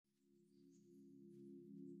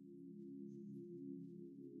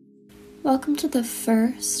Welcome to the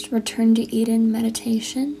first Return to Eden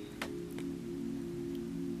meditation.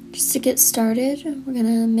 Just to get started, we're going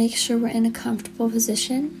to make sure we're in a comfortable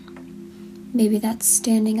position. Maybe that's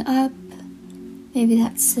standing up, maybe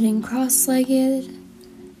that's sitting cross-legged,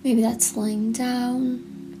 maybe that's laying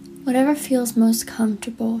down, whatever feels most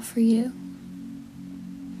comfortable for you.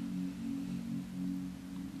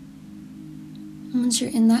 Once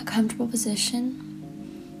you're in that comfortable position,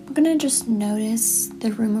 we're going to just notice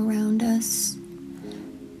the room around us.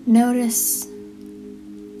 Notice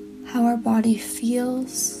how our body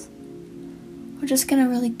feels. We're just going to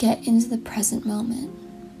really get into the present moment.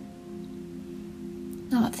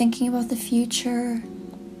 Not thinking about the future.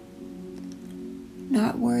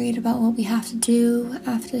 Not worried about what we have to do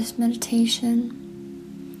after this meditation.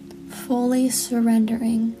 Fully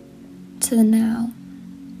surrendering to the now.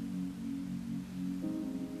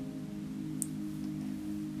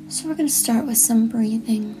 So we're going to start with some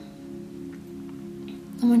breathing.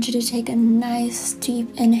 I want you to take a nice deep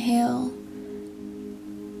inhale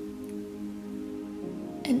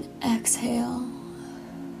and exhale.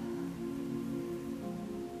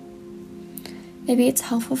 Maybe it's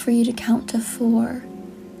helpful for you to count to 4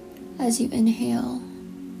 as you inhale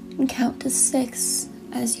and count to 6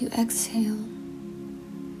 as you exhale.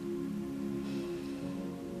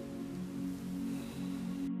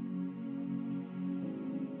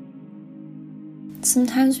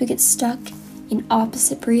 Sometimes we get stuck in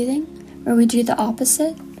opposite breathing, where we do the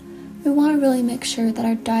opposite. We want to really make sure that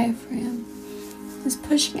our diaphragm is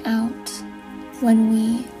pushing out when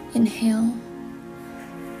we inhale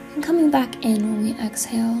and coming back in when we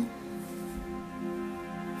exhale.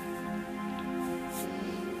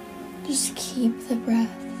 Just keep the breath.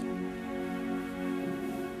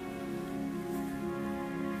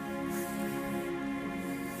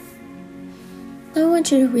 I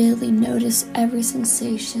want you to really notice every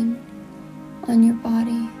sensation on your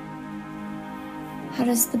body. How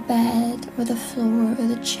does the bed or the floor or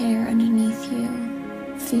the chair underneath you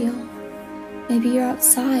feel? Maybe you're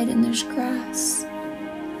outside and there's grass.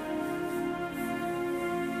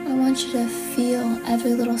 I want you to feel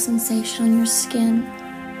every little sensation on your skin,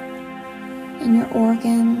 in your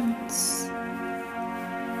organs,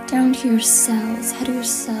 down to your cells. How do your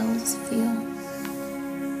cells feel?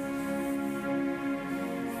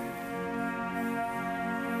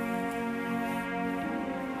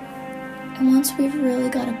 And once we've really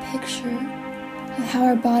got a picture of how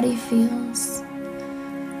our body feels,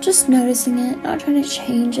 just noticing it, not trying to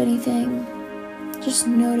change anything, just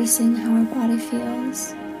noticing how our body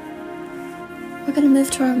feels, we're going to move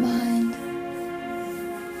to our mind.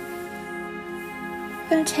 We're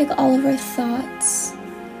going to take all of our thoughts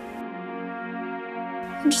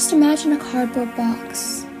and just imagine a cardboard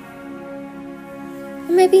box. Or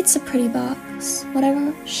maybe it's a pretty box,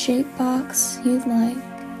 whatever shape box you'd like.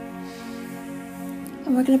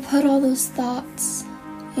 And we're going to put all those thoughts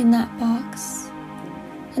in that box.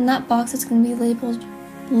 And that box is going to be labeled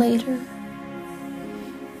later.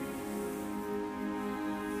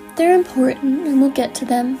 They're important and we'll get to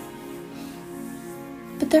them.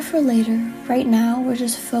 But they're for later. Right now, we're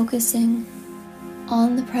just focusing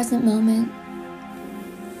on the present moment,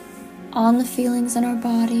 on the feelings in our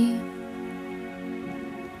body,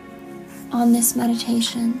 on this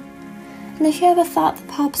meditation. And if you have a thought that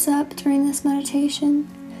pops up during this meditation,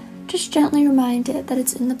 just gently remind it that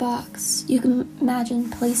it's in the box. You can imagine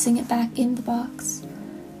placing it back in the box.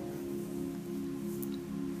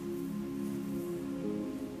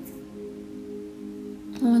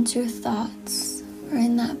 And once your thoughts are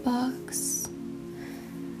in that box,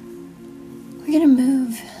 we're going to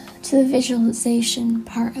move to the visualization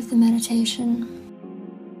part of the meditation.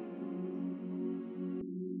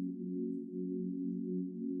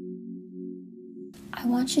 I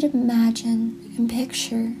want you to imagine and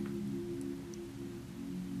picture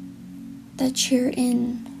that you're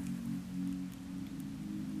in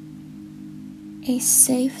a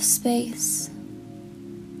safe space,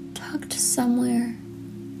 tucked somewhere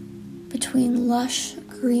between lush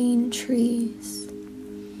green trees.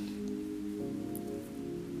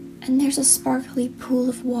 And there's a sparkly pool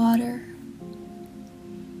of water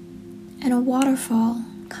and a waterfall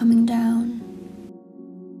coming down.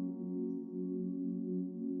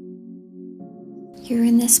 You're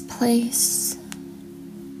in this place.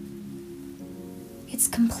 It's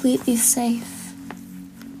completely safe.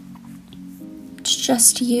 It's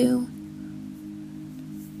just you.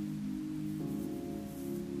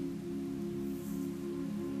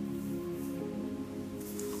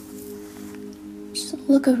 Just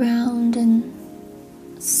look around and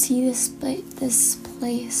see this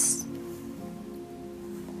place.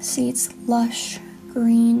 See its lush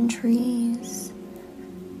green trees,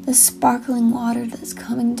 the sparkling water that's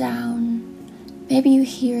coming down. Maybe you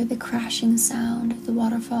hear the crashing sound of the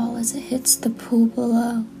waterfall as it hits the pool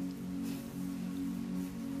below.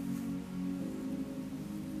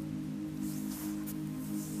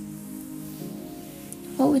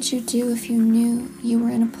 What would you do if you knew you were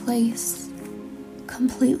in a place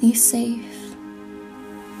completely safe?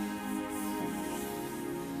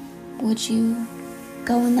 Would you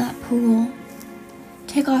go in that pool,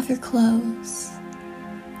 take off your clothes,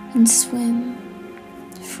 and swim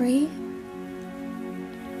free?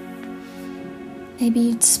 Maybe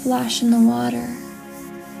you'd splash in the water.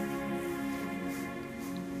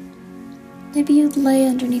 Maybe you'd lay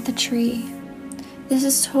underneath a tree. This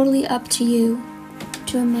is totally up to you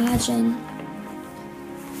to imagine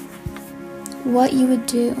what you would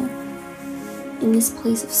do in this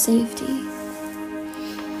place of safety.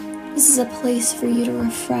 This is a place for you to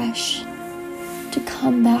refresh, to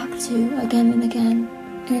come back to again and again,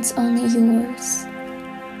 and it's only yours.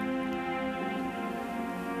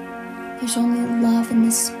 There's only love in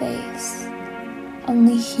this space,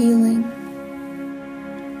 only healing.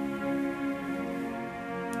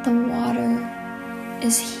 The water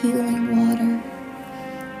is healing water.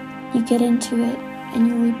 You get into it and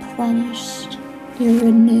you're replenished, you're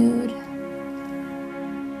renewed.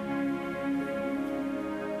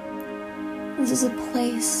 This is a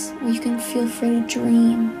place where you can feel free to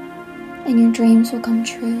dream, and your dreams will come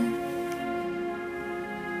true.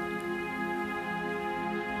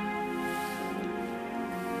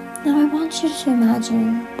 Now I want you to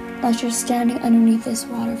imagine that you're standing underneath this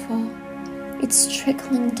waterfall. It's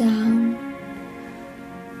trickling down.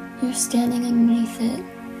 You're standing underneath it.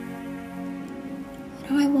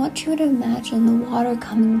 Now I want you to imagine the water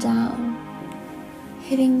coming down,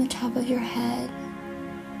 hitting the top of your head,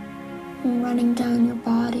 and running down your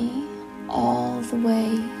body all the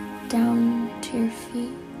way down to your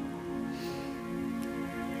feet.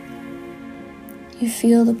 You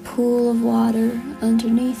feel the pool of water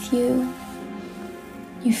underneath you.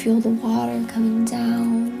 You feel the water coming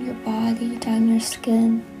down your body, down your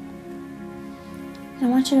skin. I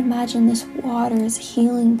want you to imagine this water is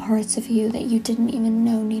healing parts of you that you didn't even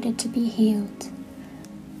know needed to be healed.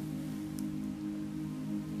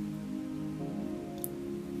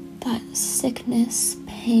 That sickness,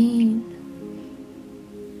 pain,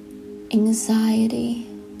 anxiety,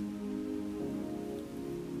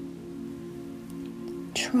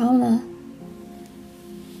 trauma,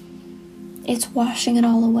 it's washing it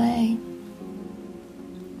all away.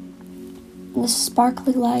 And the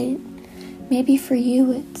sparkly light, maybe for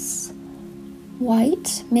you it's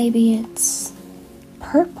white, maybe it's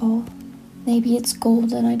purple, maybe it's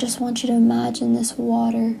golden. I just want you to imagine this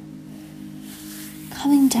water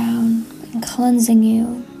coming down and cleansing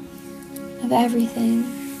you of everything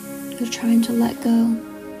you're trying to let go.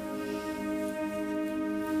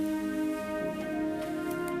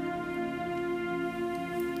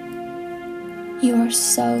 You are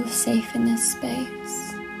so safe in this space.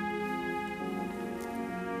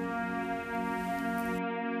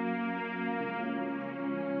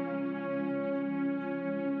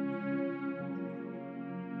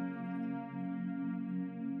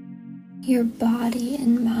 Your body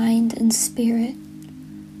and mind and spirit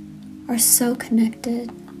are so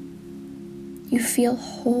connected. You feel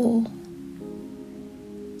whole.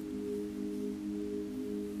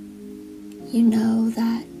 You know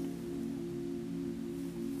that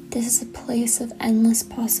this is a place of endless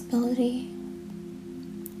possibility,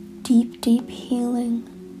 deep, deep healing,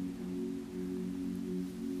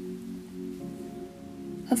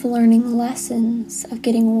 of learning lessons, of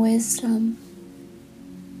getting wisdom.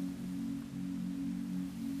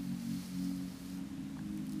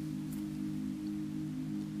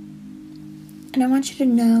 And I want you to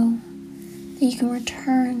know that you can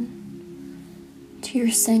return to your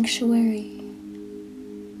sanctuary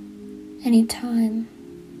anytime.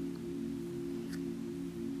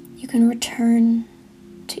 You can return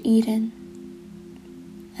to Eden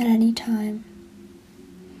at any time.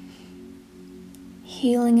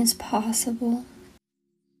 Healing is possible.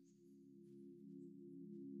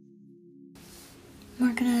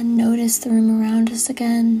 We're gonna notice the room around us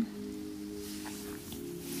again.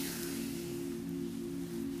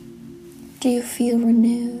 Do you feel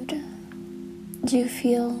renewed? Do you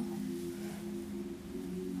feel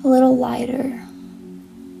a little lighter?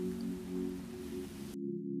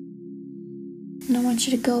 And I want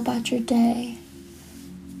you to go about your day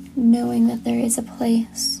knowing that there is a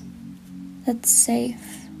place that's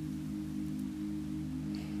safe.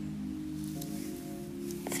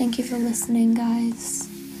 Thank you for listening, guys.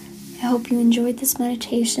 I hope you enjoyed this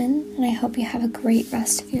meditation, and I hope you have a great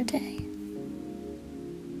rest of your day.